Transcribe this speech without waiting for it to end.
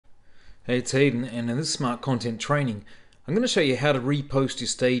Hey, it's Hayden, and in this smart content training, I'm going to show you how to repost your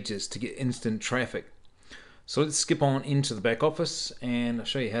stages to get instant traffic. So let's skip on into the back office and I'll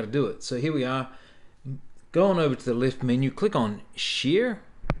show you how to do it. So here we are. Go on over to the left menu, click on Share,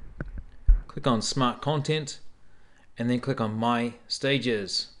 click on Smart Content, and then click on My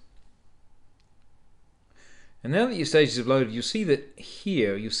Stages. And now that your stages have loaded, you'll see that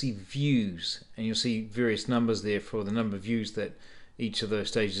here you'll see views, and you'll see various numbers there for the number of views that each of those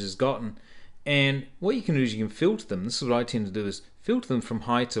stages has gotten. And what you can do is you can filter them. This is what I tend to do, is filter them from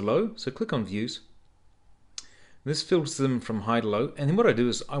high to low. So click on views. This filters them from high to low, and then what I do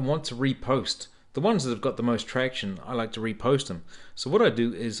is I want to repost the ones that have got the most traction. I like to repost them. So what I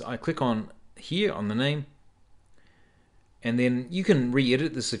do is I click on here on the name, and then you can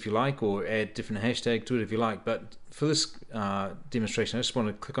re-edit this if you like, or add different hashtag to it if you like. But for this demonstration, I just want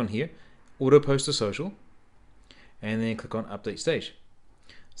to click on here, auto post to social, and then click on update stage.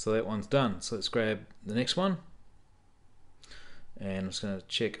 So that one's done. So let's grab the next one, and I'm just going to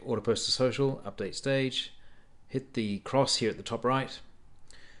check auto post to social, update stage, hit the cross here at the top right.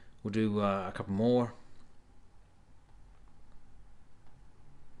 We'll do a couple more.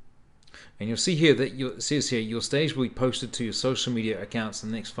 And you'll see here that it says here your stage will be posted to your social media accounts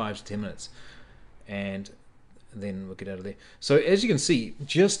in the next 5 to 10 minutes. And then we'll get out of there. So as you can see,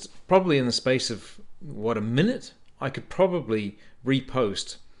 just probably in the space of what, a minute, I could probably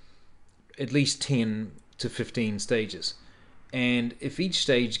repost at least 10 to 15 stages. And if each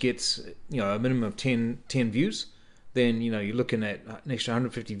stage gets a minimum of 10 views, then you're looking at an extra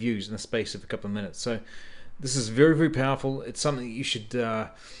 150 views in the space of a couple of minutes. So this is very, very powerful. It's something that you should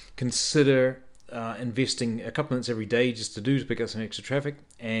consider investing a couple minutes every day just to pick up some extra traffic,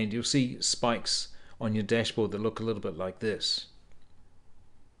 and you'll see spikes on your dashboard that look a little bit like this.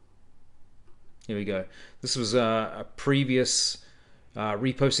 Here we go. This was a previous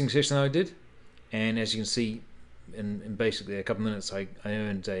reposting session that I did, and as you can see, in basically a couple minutes I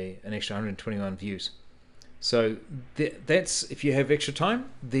earned an extra 121 views. So that's, if you have extra time,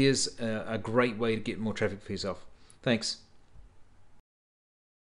 there's a great way to get more traffic for yourself. Thanks.